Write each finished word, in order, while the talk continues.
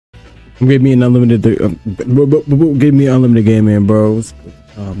Give me an unlimited. Give me unlimited game, man, bro.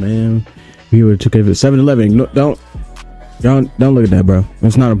 Oh man, we would took it for 7-Eleven. No, don't look at that, bro.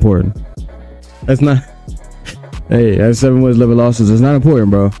 That's not important. That's not. Hey, that's 7 wins, 11 losses. It's not important,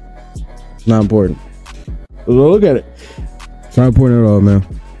 bro. It's not important. Look at it. It's not important at all, man.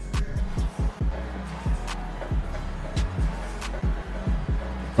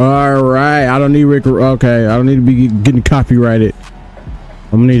 All right, I don't need Rick. Okay, I don't need to be getting copyrighted.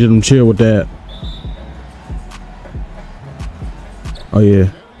 I'm gonna need them to chill with that. Oh yeah.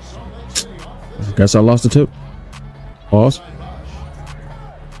 Guess I lost the tip. Pause.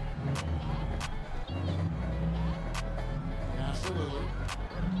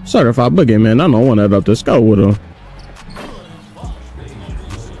 Certified boogie, man. I don't want that up. Let's go with him.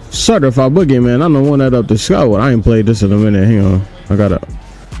 Certified boogie, man. I don't want that up the sky. I ain't played this in a minute. Hang on. I gotta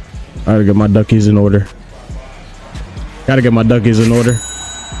get my duckies in order. Gotta get my duckies in order.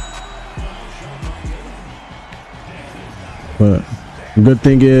 But the good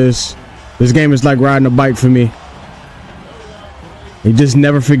thing is, this game is like riding a bike for me. You just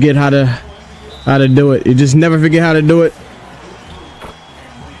never forget how to do it. You just never forget how to do it.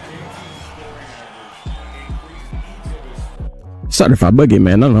 Certified boogie,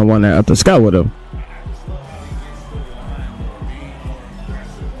 man. I don't want that up the sky with him.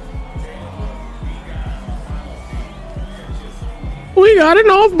 We got an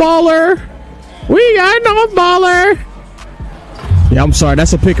off baller. We got an off baller. Yeah, I'm sorry.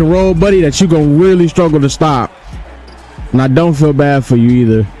 That's a pick and roll, buddy, that you gonna really struggle to stop. And I don't feel bad for you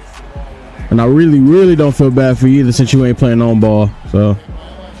either. And I really don't feel bad for you either, since you ain't playing on ball. So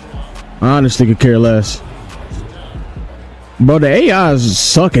I honestly could care less. Bro, the AIs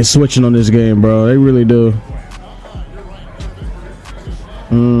suck at switching on this game, bro. They really do.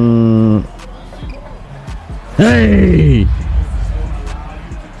 Hey.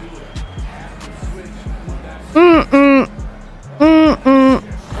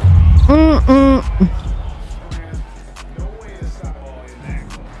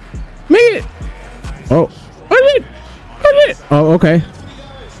 Make it. Oh. Oh, okay.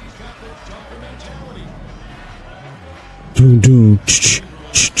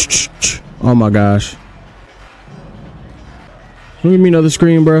 Oh my gosh. Can you give me another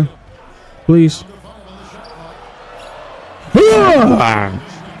screen, bro? Please.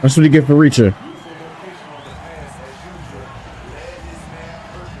 That's what you get for reaching.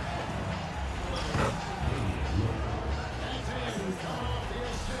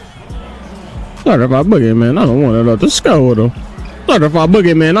 Certified boogie, man. I don't want it up. Let's go with him. Certified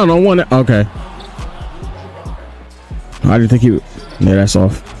boogie, man. I don't want it. Okay. I didn't think he would. Yeah, that's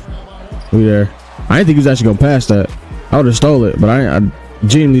off. We there. I didn't think he was actually gonna pass that. I would have stole it, but I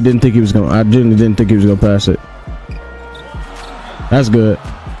genuinely didn't think he was gonna. I genuinely didn't think he was gonna pass it. That's good.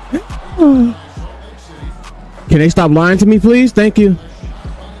 Can they stop lying to me, please? Thank you.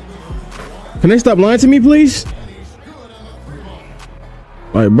 Can they stop lying to me, please?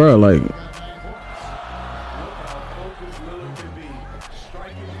 Like, bro, like.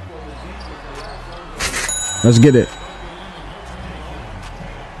 Let's get it.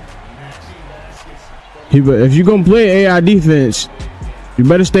 If you gonna play AI defense, you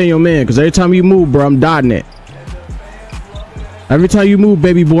better stay in your man, because every time you move, bro, I'm dotting it. Every time you move,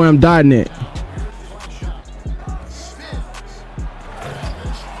 baby boy, I'm dotting it.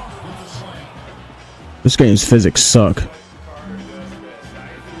 This game's physics suck.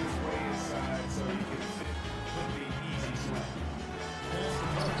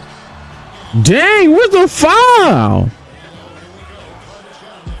 Dang, where's the foul?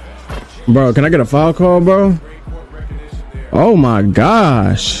 Bro, can I get a foul call, bro? Oh my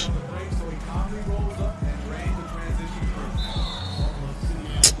gosh.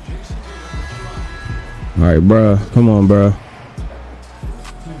 All right, bro. Come on, bro.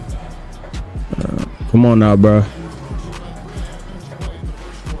 Come on now, bro.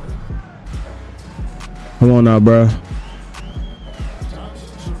 Come on now, bro.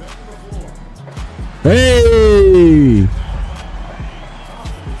 Hey!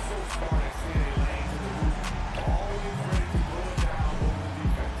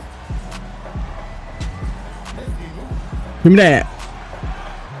 Give me that.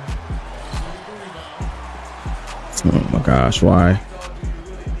 Oh my gosh, why?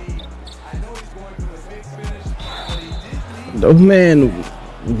 Oh man,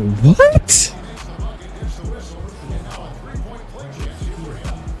 what?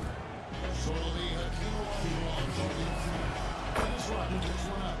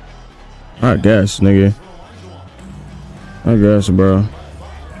 I guess, nigga. I guess, bro.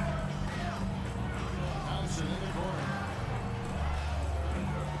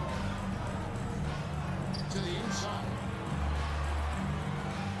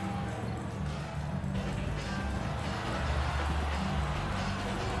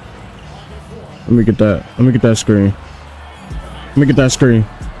 Let me get that. Let me get that screen. Let me get that screen.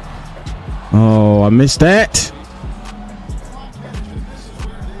 Oh, I missed that.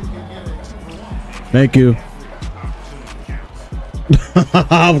 Thank you.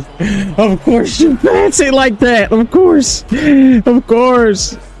 Of course you pass it like that. Of course. Of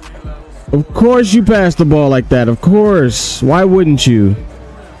course. Of course you pass the ball like that. Of course. Why wouldn't you?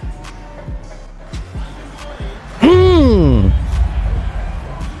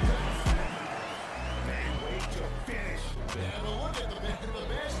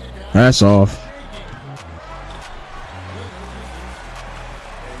 That's off.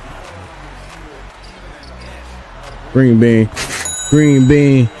 Green bean. Green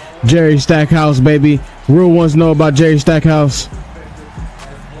bean. Jerry Stackhouse, baby. Real ones know about Jerry Stackhouse.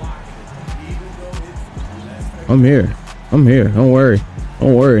 I'm here. I'm here. Don't worry.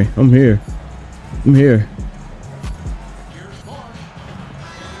 Don't worry. I'm here. I'm here.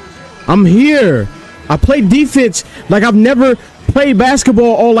 I'm here. I play defense like I've never played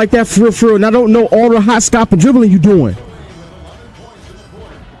basketball all like that for real, and I don't know all the hot stop and dribbling you doing.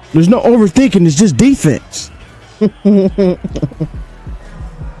 There's no overthinking. It's just defense.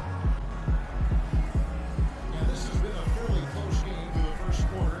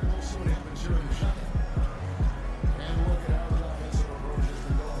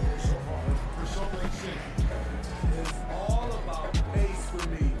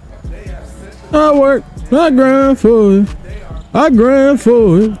 I work, I grind for it. I grind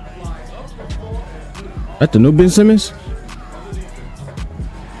for it. That's the new Ben Simmons?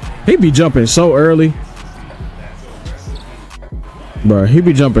 He be jumping so early. Bruh, he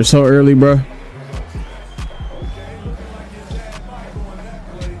be jumping so early, bruh.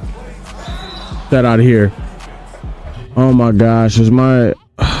 That out of here. Oh my gosh, is my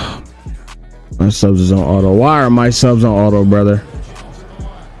subs is on auto. Why are my subs on auto, brother?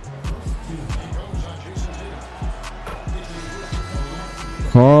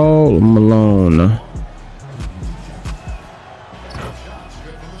 Carl Malone.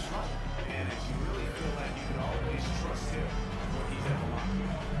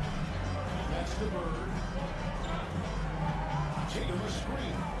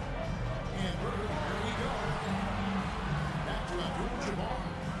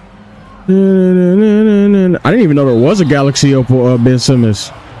 I didn't even know there was a Galaxy Opal Ben Simmons.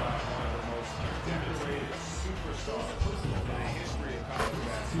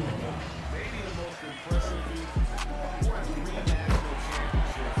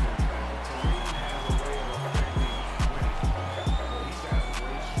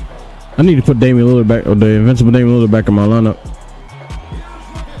 I need to put Damian Lillard back, or the invincible Damian Lillard back in my lineup.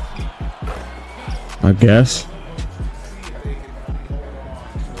 I guess.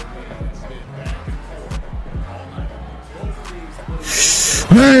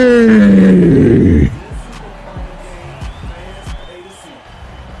 Hey!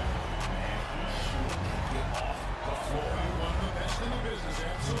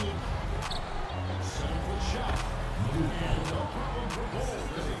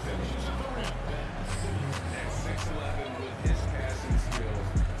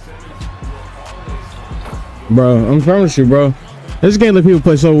 Bro, I'm promise you, bro. This game let people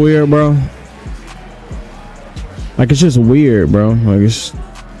play so weird, bro. Like, it's just weird, bro. Like, it's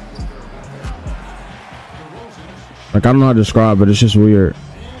like, I don't know how to describe it. It's just weird.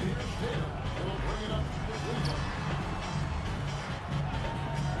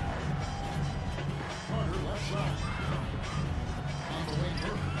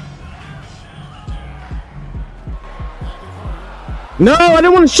 No, I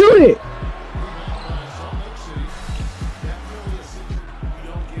didn't want to shoot it.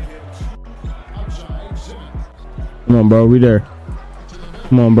 Come on, bro, we there.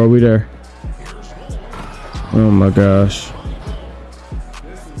 Come on, bro, we there. Oh my gosh.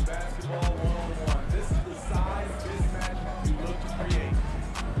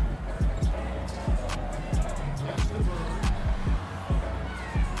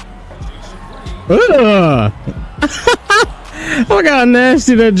 Ugh. Look how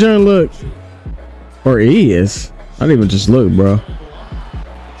nasty that joint looked. Or he is. I didn't even just look, bro.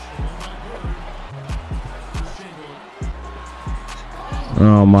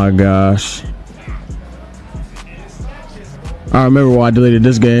 Oh my gosh. I remember why I deleted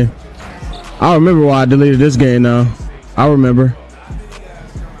this game. I remember why I deleted this game now. I remember.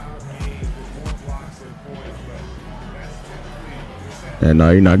 And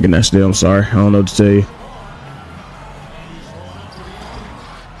no, you're not getting that still. I'm sorry. I don't know what to tell you.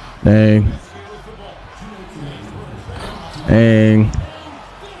 Dang. And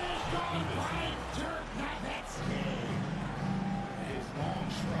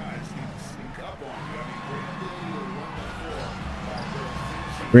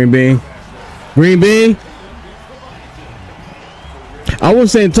green bean. Green bean. I would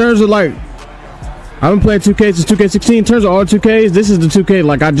say in terms of like, I've been playing 2K since 2K16. In terms of all 2Ks, this is the 2K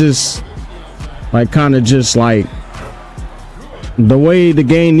like I just like kind of just like the way the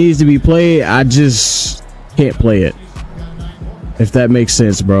game needs to be played. I just can't play it, if that makes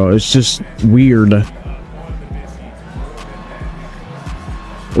sense, bro. It's just weird.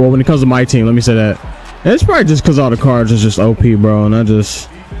 Well, when it comes to my team, let me say that. And it's probably just because all the cards are just OP, bro. And I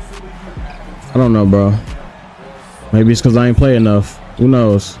don't know, bro. Maybe it's because I ain't play enough. Who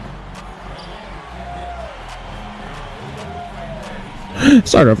knows?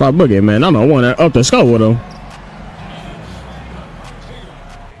 Sorry if I boogie, man. I don't want to up the skull with him.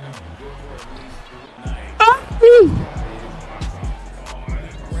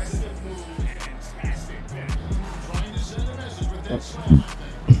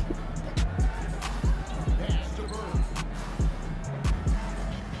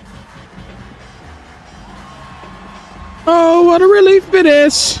 Oh, what a relief it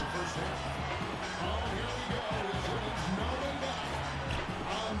is.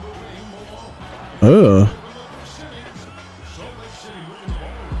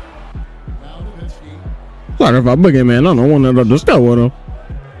 Sorry if I boogie, man. I don't want to discuss with him.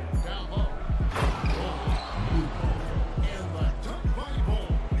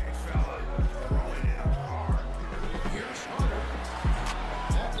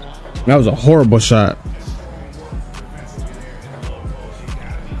 That was a horrible shot.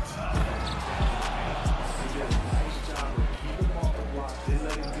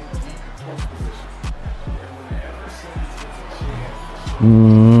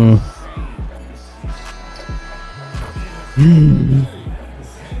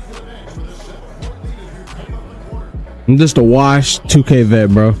 I'm just a washed 2K vet,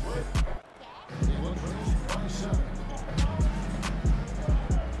 bro.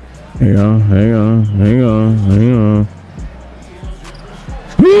 Hang on.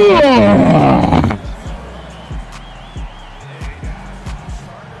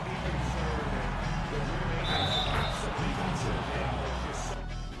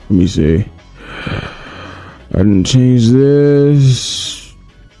 Let me see. I didn't change this.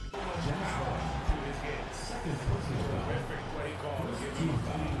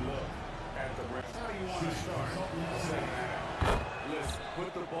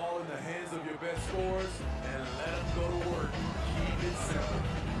 Put the ball in the hands of your best scorers and let them go to work. Keep it simple.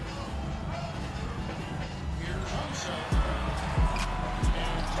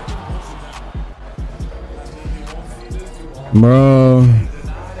 Bro,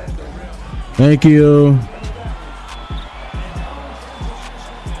 thank you.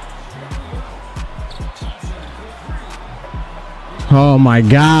 Oh my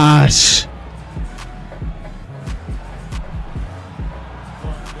gosh.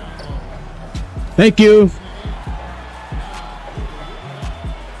 Thank you.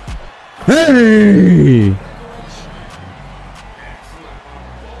 Hey.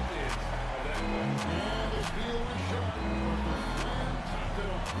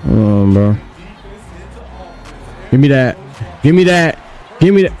 Oh, bro. Give me that. Give me that.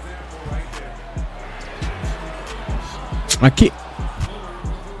 Give me that.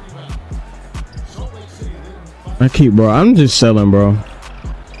 I keep, bro. I'm just selling, bro.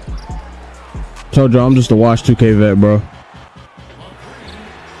 Told you I'm just a wash 2K vet, bro.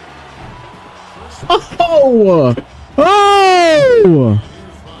 Oh! Oh!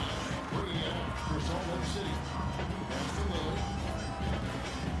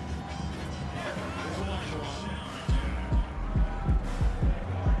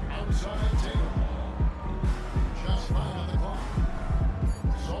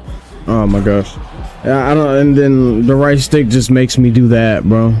 Oh my gosh. Yeah, I don't, and then the right stick just makes me do that,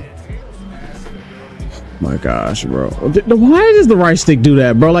 bro. My gosh, bro. Why does the right stick do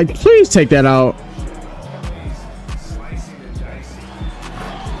that, bro? Like, please take that out.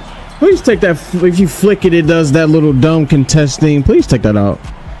 Please take that. If you flick it, it does that little dumb contest thing. Please take that out.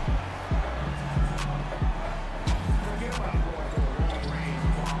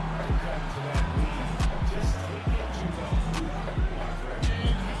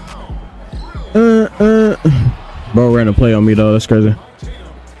 Bro ran a play on me though. That's crazy.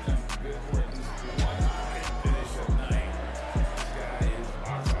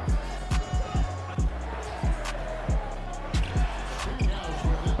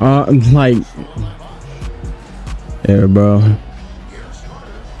 Like, yeah, bro.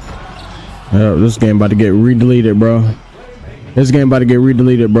 Yeah, this game about to get re-deleted, bro. This game about to get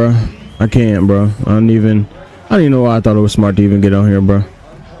re-deleted, bro. I can't, bro. I don't even know why I thought it was smart to even get on here, bro.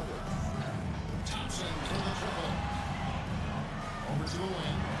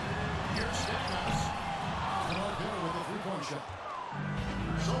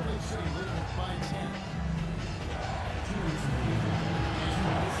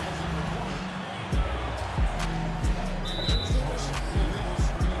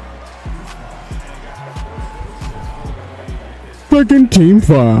 Second team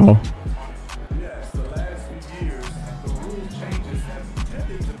foul. Yes, the last few years, the rule changes have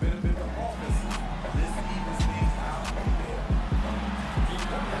tended to benefit the offenses. This evens things out a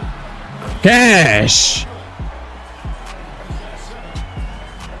bit. Cash.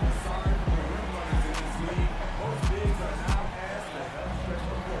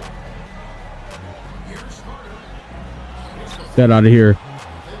 Get out of here.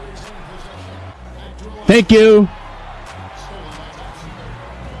 Thank you.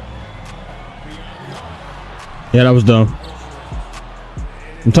 Yeah, that was dumb.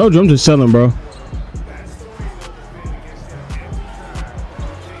 I told you I'm just selling, bro.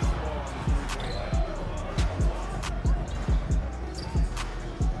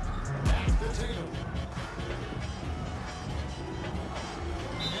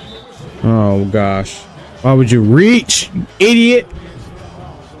 Oh gosh. Why would you reach, you idiot?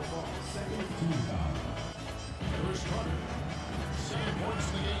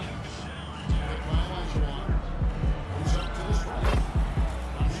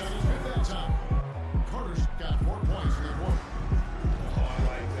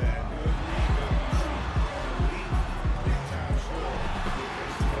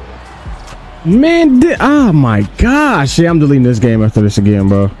 Man, oh my gosh. Yeah, I'm deleting this game after this again,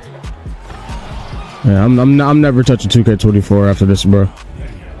 bro. Yeah, I'm never touching 2K24 after this, bro.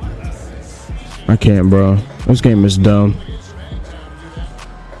 I can't, bro. This game is dumb.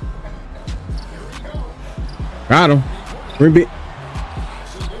 Got him. Rebeat.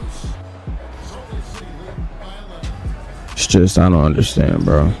 It's just, I don't understand,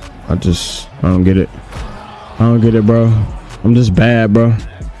 bro. I don't get it. I don't get it, bro. I'm just bad, bro.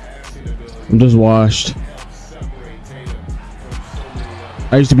 I'm just washed.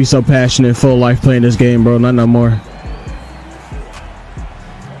 I used to be so passionate, full life playing this game, bro. Not no more.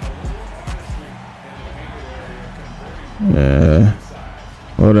 Yeah.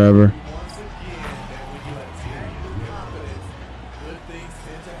 Whatever.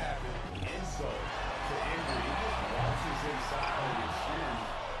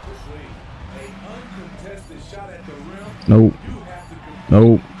 Nope.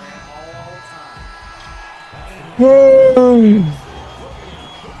 Nope. Whoa.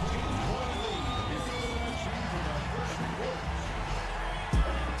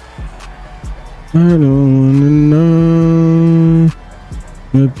 I don't wanna know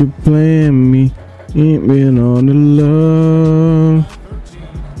if you're playing me. Ain't been on the love.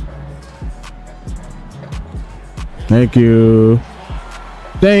 Thank you.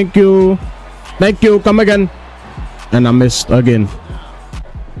 Thank you. Thank you. Come again. And I missed again.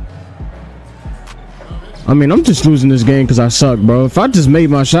 I mean, I'm just losing this game because I suck, bro. If I just made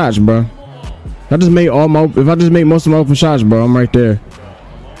my shots, bro. If I just made most of my open shots, bro, I'm right there.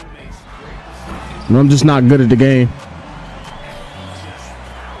 And I'm just not good at the game.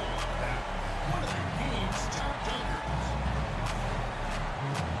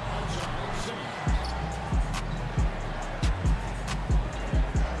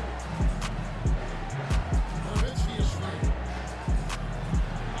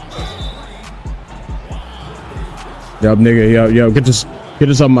 Yo, nigga, yo, get this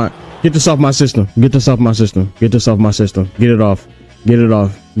off my system. Get this off my system. Get this off my system. Get it off. Get it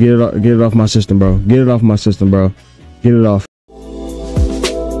off. Get it off my system, bro. Get it off my system, bro. Get it off.